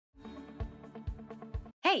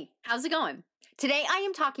Hey, how's it going? Today I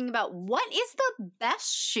am talking about what is the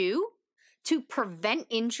best shoe to prevent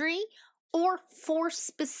injury or for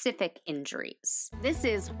specific injuries. This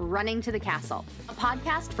is Running to the Castle, a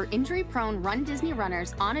podcast for injury-prone Run Disney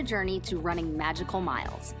runners on a journey to running magical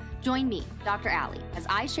miles. Join me, Dr. Allie, as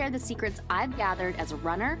I share the secrets I've gathered as a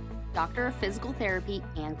runner, doctor of physical therapy,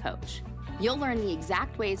 and coach. You'll learn the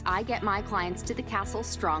exact ways I get my clients to the castle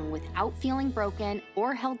strong without feeling broken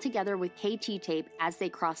or held together with KT tape as they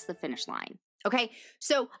cross the finish line. Okay,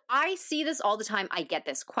 so I see this all the time. I get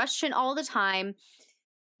this question all the time.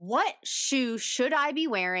 What shoe should I be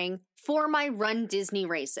wearing for my Run Disney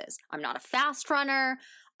races? I'm not a fast runner.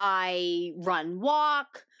 I run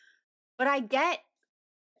walk, but I get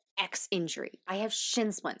X injury. I have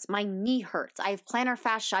shin splints. My knee hurts. I have plantar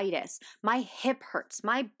fasciitis. My hip hurts.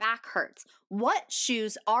 My back hurts. What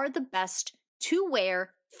shoes are the best to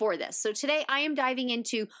wear for this? So today I am diving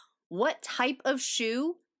into what type of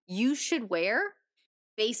shoe you should wear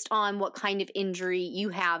based on what kind of injury you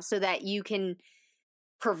have so that you can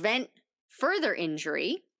prevent further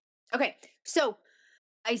injury. Okay, so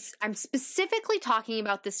I'm specifically talking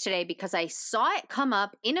about this today because I saw it come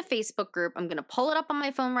up in a Facebook group. I'm going to pull it up on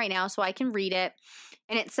my phone right now so I can read it.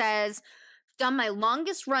 And it says, done my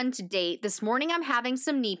longest run to date. This morning I'm having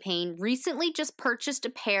some knee pain. Recently just purchased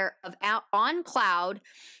a pair of On Cloud,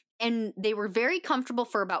 and they were very comfortable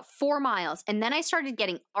for about 4 miles. And then I started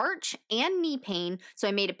getting arch and knee pain. So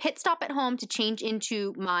I made a pit stop at home to change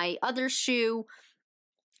into my other shoe.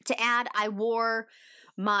 To add, I wore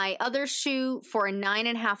my other shoe for a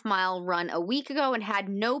 9.5 mile run a week ago and had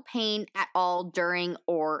no pain at all during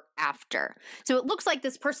or after. So it looks like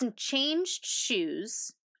this person changed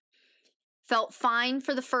shoes, felt fine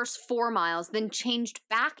for the first 4 miles, then changed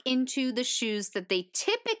back into the shoes that they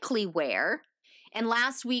typically wear. And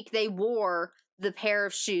last week they wore the pair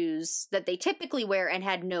of shoes that they typically wear and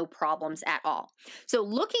had no problems at all. So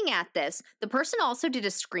looking at this, the person also did a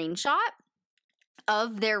screenshot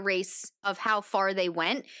of their race, of how far they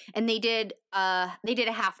went, and they did a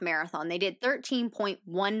half marathon. They did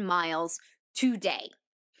 13.1 miles today.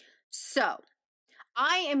 So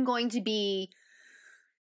I am going to be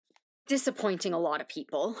disappointing a lot of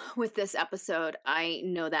people with this episode. I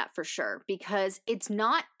know that for sure, because it's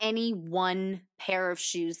not any one pair of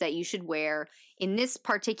shoes that you should wear. In this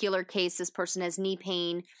particular case, this person has knee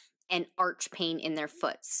pain and arch pain in their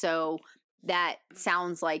foot. So that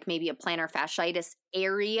sounds like maybe a plantar fasciitis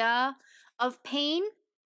area of pain.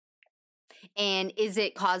 And is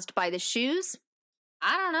it caused by the shoes?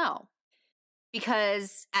 I don't know.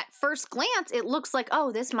 Because at first glance, it looks like,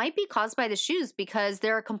 oh, this might be caused by the shoes because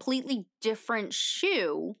they're a completely different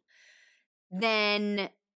shoe than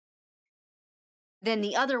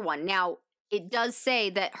the other one. Now, it does say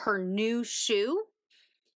that her new shoe,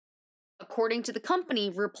 according to the company,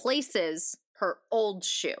 replaces her old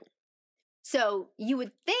shoe. So you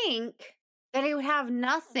would think that it would have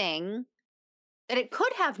nothing, that it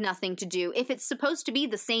could have nothing to do if it's supposed to be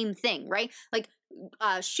the same thing, right? Like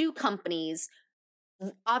shoe companies,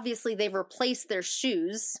 obviously they've replaced their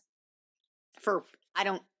shoes for, I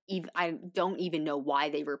don't even know why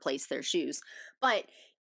they replaced their shoes, but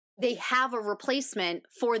they have a replacement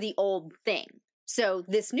for the old thing. So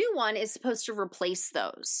this new one is supposed to replace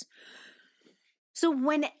those. So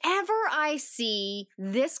whenever I see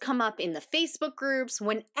this come up in the Facebook groups,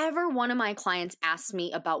 whenever one of my clients asks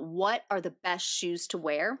me about what are the best shoes to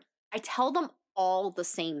wear, I tell them all the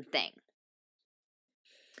same thing.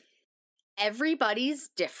 Everybody's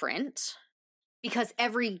different because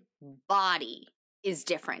every body is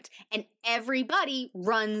different and everybody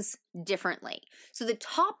runs differently. So the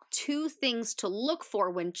top 2 things to look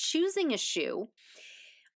for when choosing a shoe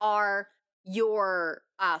are your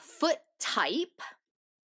foot type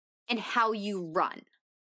and how you run.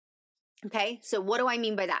 Okay, so what do I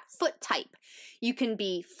mean by that? Foot type. You can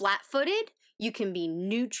be flat-footed, you can be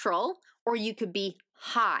neutral, or you could be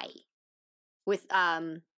high with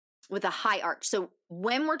a high arch. So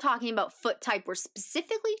when we're talking about foot type, we're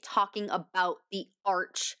specifically talking about the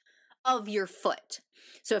arch of your foot.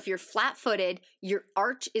 So if you're flat-footed, your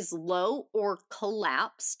arch is low or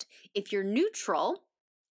collapsed. If you're neutral,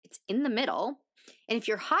 it's in the middle. And if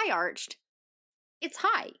you're high arched, it's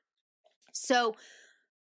high. So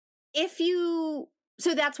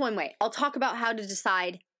so that's one way. I'll talk about how to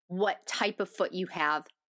decide what type of foot you have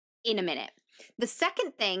in a minute. The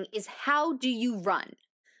second thing is, how do you run?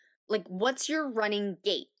 Like, what's your running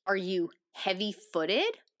gait? Are you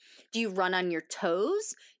heavy-footed? Do you run on your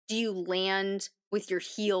toes? Do you land with your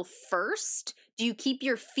heel first? Do you keep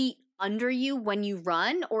your feet under you when you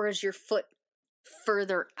run, or is your foot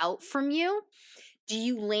further out from you? Do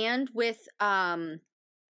you land with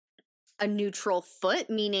a neutral foot,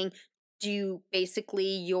 meaning do basically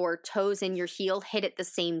your toes and your heel hit at the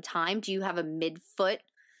same time? Do you have a midfoot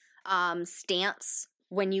stance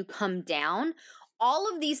when you come down?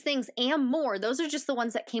 All of these things and more, those are just the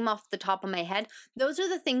ones that came off the top of my head. Those are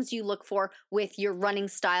the things you look for with your running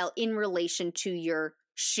style in relation to your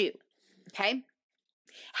shoe, okay?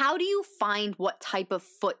 How do you find what type of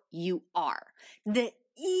foot you are? The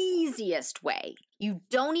easiest way, you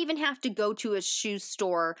don't even have to go to a shoe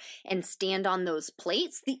store and stand on those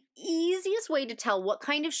plates. The easiest way to tell what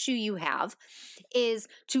kind of shoe you have is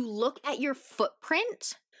to look at your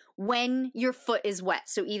footprint when your foot is wet.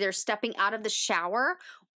 So either stepping out of the shower,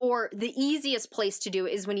 or the easiest place to do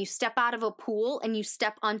it is when you step out of a pool and you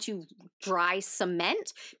step onto dry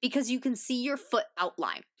cement, because you can see your foot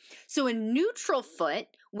outline. So a neutral foot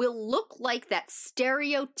will look like that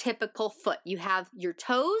stereotypical foot. You have your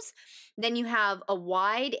toes, then you have a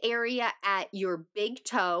wide area at your big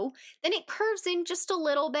toe, then it curves in just a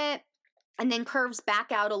little bit, and then curves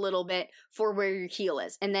back out a little bit for where your heel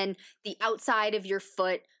is. And then the outside of your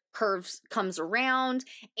foot comes around,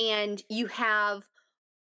 and you have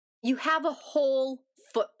a whole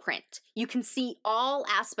footprint. You can see all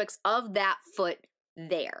aspects of that foot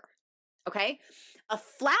there, okay? A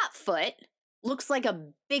flat foot looks like a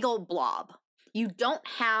big old blob. You don't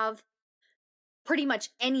have pretty much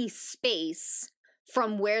any space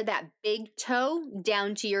from where that big toe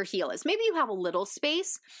down to your heel is. Maybe you have a little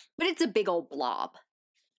space, but it's a big old blob.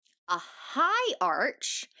 A high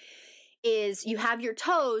arch is you have your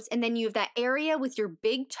toes, and then you have that area with your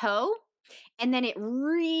big toe, and then it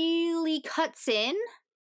really cuts in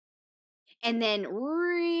and then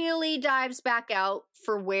really dives back out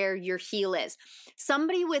for where your heel is.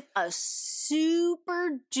 Somebody with a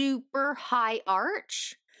super duper high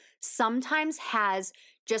arch sometimes has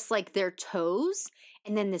just like their toes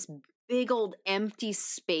and then this big old empty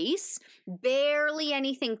space, barely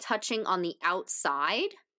anything touching on the outside,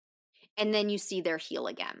 and then you see their heel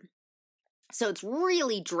again. So it's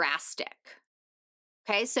really drastic.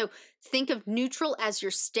 Okay, so think of neutral as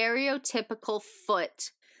your stereotypical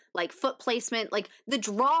foot, like foot placement, like the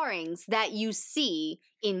drawings that you see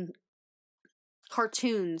in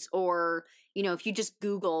cartoons, or, you know, if you just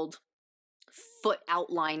Googled foot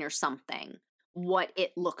outline or something, what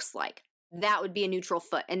it looks like. That would be a neutral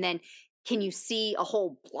foot. And then can you see a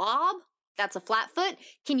whole blob? That's a flat foot.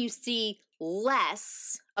 Can you see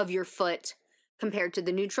less of your foot compared to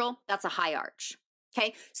the neutral? That's a high arch.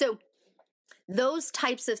 Okay, so those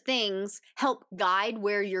types of things help guide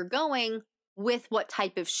where you're going with what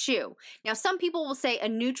type of shoe. Now, some people will say a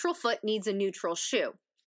neutral foot needs a neutral shoe.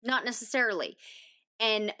 Not necessarily.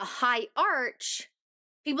 And a high arch,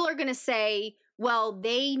 people are going to say, well,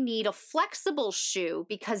 they need a flexible shoe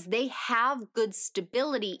because they have good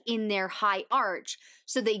stability in their high arch,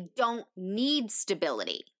 so they don't need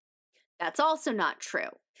stability. That's also not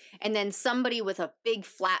true. And then somebody with a big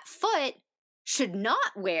flat foot should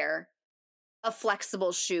not wear a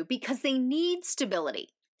flexible shoe because they need stability.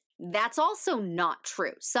 That's also not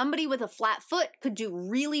true. Somebody with a flat foot could do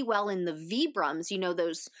really well in the Vibrams, you know,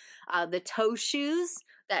 those the toe shoes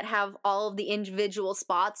that have all of the individual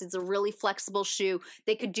spots. It's a really flexible shoe.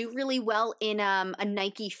 They could do really well in a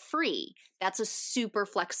Nike Free. That's a super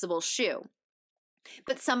flexible shoe.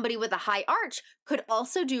 But somebody with a high arch could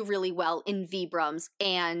also do really well in Vibrams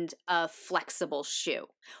and a flexible shoe.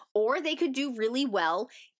 Or they could do really well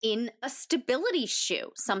in a stability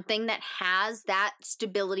shoe, something that has that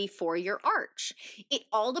stability for your arch. It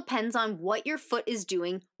all depends on what your foot is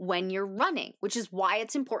doing when you're running, which is why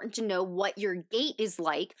it's important to know what your gait is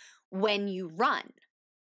like when you run.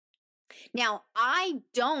 Now, I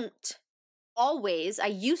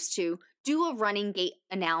used to do a running gait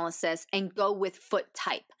analysis and go with foot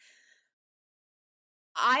type.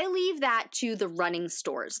 I leave that to the running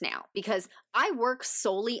stores now because I work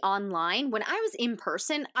solely online. When I was in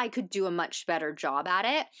person, I could do a much better job at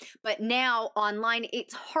it. But now online,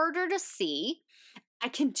 it's harder to see. I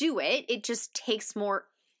can do it. It just takes more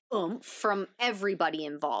oomph from everybody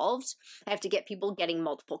involved. I have to get people getting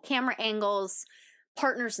multiple camera angles.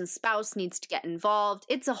 Partners and spouse needs to get involved.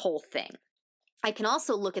 It's a whole thing. I can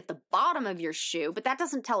also look at the bottom of your shoe, but that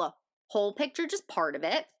doesn't tell a whole picture, just part of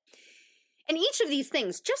it. And each of these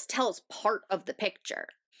things just tells part of the picture.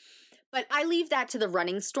 But I leave that to the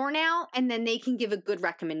running store now, and then they can give a good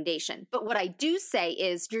recommendation. But what I do say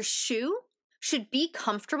is your shoe should be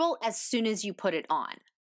comfortable as soon as you put it on.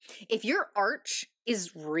 If your arch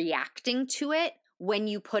is reacting to it when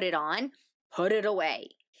you put it on, put it away.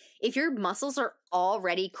 If your muscles are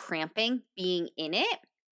already cramping being in it,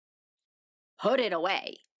 put it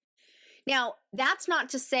away. Now, that's not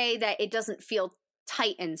to say that it doesn't feel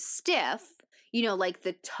tight and stiff, you know, like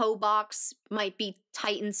the toe box might be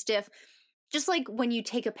tight and stiff. Just like when you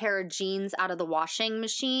take a pair of jeans out of the washing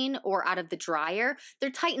machine or out of the dryer, they're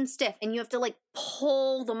tight and stiff and you have to like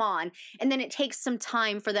pull them on, and then it takes some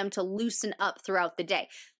time for them to loosen up throughout the day.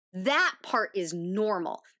 That part is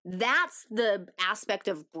normal. That's the aspect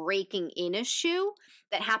of breaking in a shoe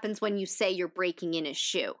that happens when you say you're breaking in a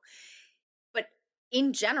shoe. But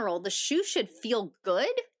in general, the shoe should feel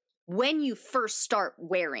good when you first start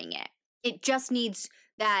wearing it. It just needs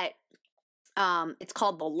that it's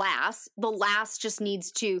called the last. The last just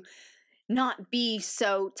needs to not be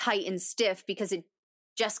so tight and stiff because it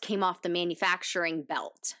just came off the manufacturing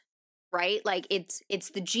belt, right? Like it's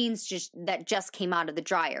the jeans that just came out of the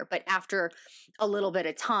dryer, but after a little bit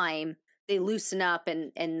of time, they loosen up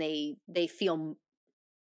and they feel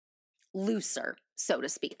looser, so to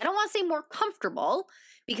speak. I don't want to say more comfortable,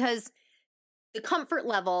 because the comfort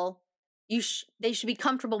level, they should be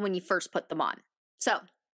comfortable when you first put them on. So,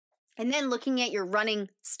 and then looking at your running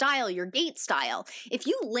style, your gait style, if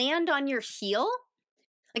you land on your heel,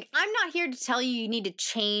 like I'm not here to tell you need to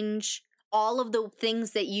change all of the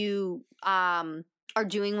things that you are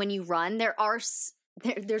doing when you run. There's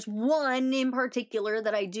one in particular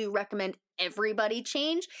that I do recommend everybody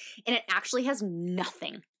change, and it actually has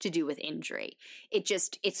nothing to do with injury.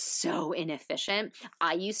 It's so inefficient.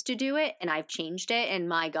 I used to do it and I've changed it, and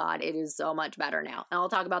my God, it is so much better now. And I'll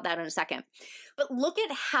talk about that in a second. But look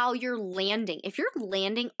at how you're landing. If you're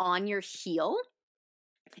landing on your heel,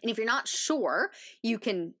 and if you're not sure, you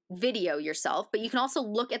can video yourself, but you can also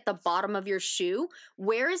look at the bottom of your shoe.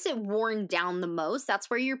 Where is it worn down the most? That's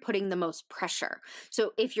where you're putting the most pressure.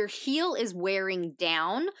 So if your heel is wearing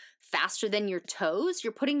down faster than your toes,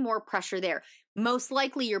 you're putting more pressure there. Most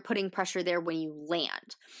likely you're putting pressure there when you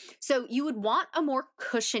land. So you would want a more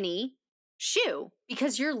cushiony shoe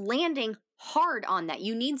because you're landing hard on that.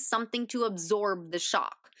 You need something to absorb the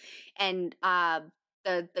shock. And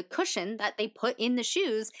the cushion that they put in the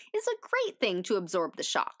shoes is a great thing to absorb the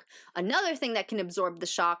shock. Another thing that can absorb the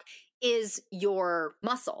shock is your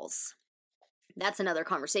muscles. That's another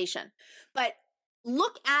conversation. But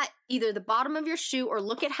look at either the bottom of your shoe or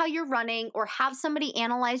look at how you're running, or have somebody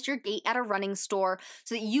analyze your gait at a running store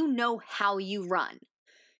so that you know how you run,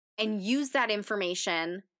 and use that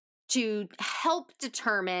information to help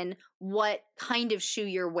determine what kind of shoe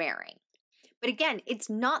you're wearing. But again, it's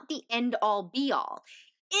not the end-all be-all.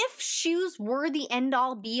 If shoes were the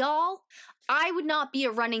end-all be-all, I would not be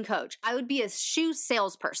a running coach. I would be a shoe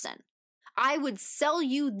salesperson. I would sell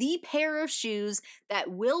you the pair of shoes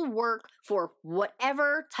that will work for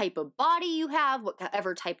whatever type of body you have,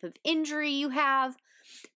 whatever type of injury you have.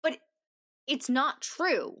 But it's not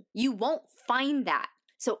true. You won't find that.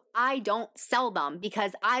 So I don't sell them,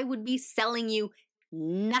 because I would be selling you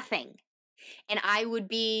nothing. And I would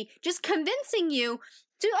be just convincing you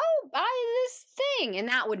to, buy this thing. And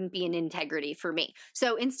that wouldn't be an integrity for me.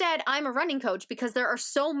 So instead, I'm a running coach because there are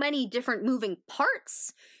so many different moving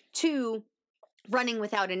parts to running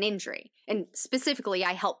without an injury. And specifically,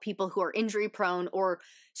 I help people who are injury prone or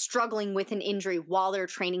struggling with an injury while they're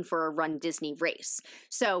training for a RunDisney race.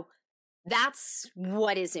 So that's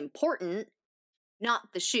what is important,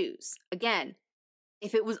 not the shoes. Again,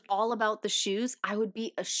 if it was all about the shoes, I would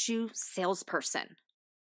be a shoe salesperson,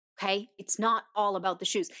 okay? It's not all about the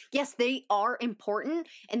shoes. Yes, they are important,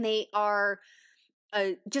 and they are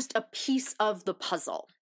just a piece of the puzzle.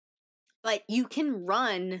 But you can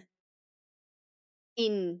run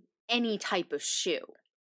in any type of shoe.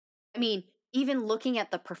 I mean, even looking at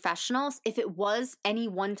the professionals, if it was any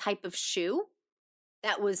one type of shoe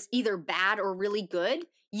that was either bad or really good,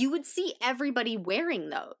 you would see everybody wearing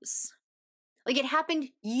those. Like it happened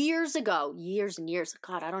years ago, years and years,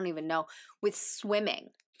 God, I don't even know, with swimming.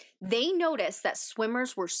 They noticed that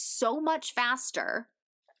swimmers were so much faster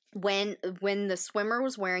when the swimmer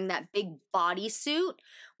was wearing that big bodysuit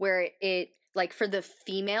where it, like for the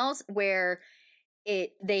females, where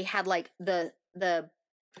they had like the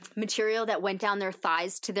material that went down their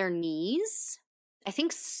thighs to their knees. I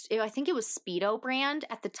think it was Speedo brand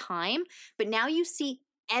at the time, but now you see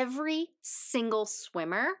every single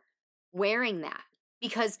swimmer wearing that,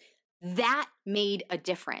 because that made a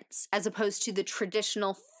difference, as opposed to the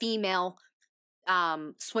traditional female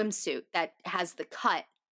swimsuit that has the cut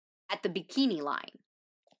at the bikini line.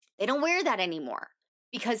 They don't wear that anymore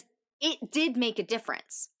because it did make a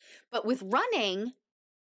difference. But with running,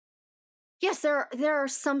 yes, there are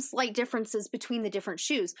some slight differences between the different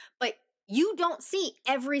shoes, but you don't see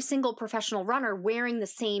every single professional runner wearing the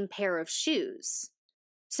same pair of shoes.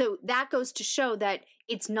 So that goes to show that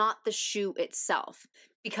it's not the shoe itself,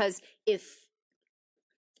 because if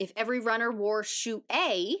if every runner wore shoe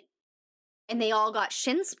A and they all got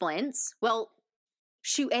shin splints, well,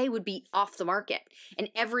 shoe A would be off the market. And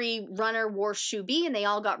every runner wore shoe B and they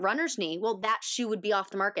all got runner's knee, well, that shoe would be off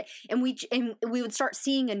the market. And we would start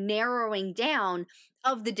seeing a narrowing down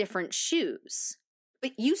of the different shoes.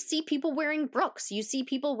 But you see people wearing Brooks, you see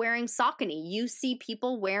people wearing Saucony, you see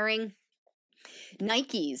people wearing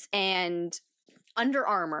Nikes and Under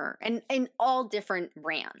Armour and all different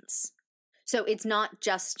brands. So it's not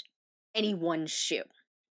just any one shoe.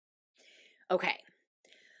 Okay.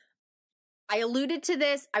 I alluded to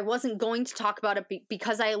this. I wasn't going to talk about it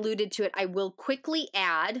because I alluded to it. I will quickly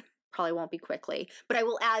add, probably won't be quickly, but I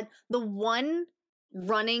will add the one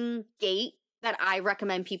running gait that I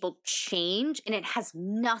recommend people change, and it has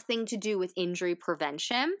nothing to do with injury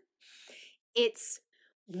prevention. It's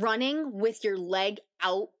running with your leg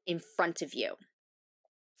out in front of you.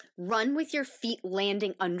 Run with your feet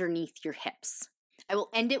landing underneath your hips. I will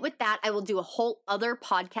end it with that. I will do a whole other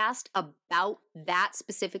podcast about that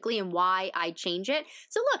specifically and why I change it.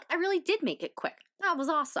 So look, I really did make it quick. That was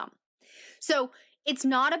awesome. So it's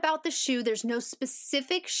not about the shoe. There's no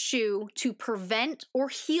specific shoe to prevent or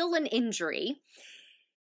heal an injury.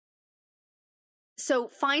 So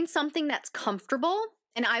find something that's comfortable.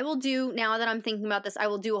 And I will do, now that I'm thinking about this, I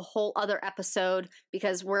will do a whole other episode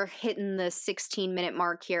because we're hitting the 16-minute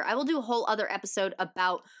mark here. I will do a whole other episode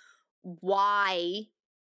about why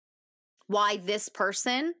this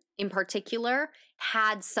person in particular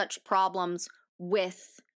had such problems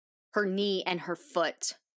with her knee and her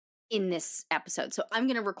foot in this episode. So I'm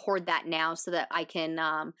going to record that now so that I can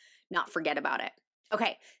not forget about it.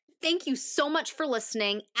 Okay. Thank you so much for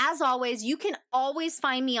listening. As always, you can always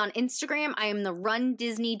find me on Instagram. I am the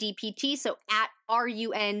runDisney DPT, so at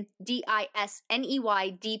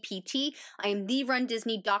RUNDISNEY-DPT. I am the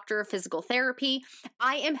runDisney Doctor of Physical Therapy.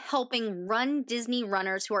 I am helping runDisney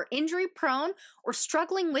runners who are injury prone or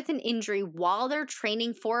struggling with an injury while they're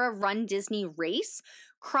training for a runDisney race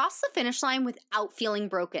cross the finish line without feeling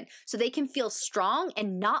broken, so they can feel strong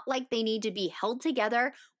and not like they need to be held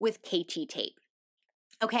together with KT tape.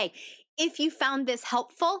 Okay, if you found this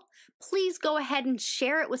helpful, please go ahead and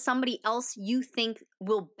share it with somebody else you think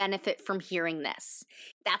will benefit from hearing this.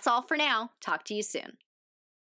 That's all for now. Talk to you soon.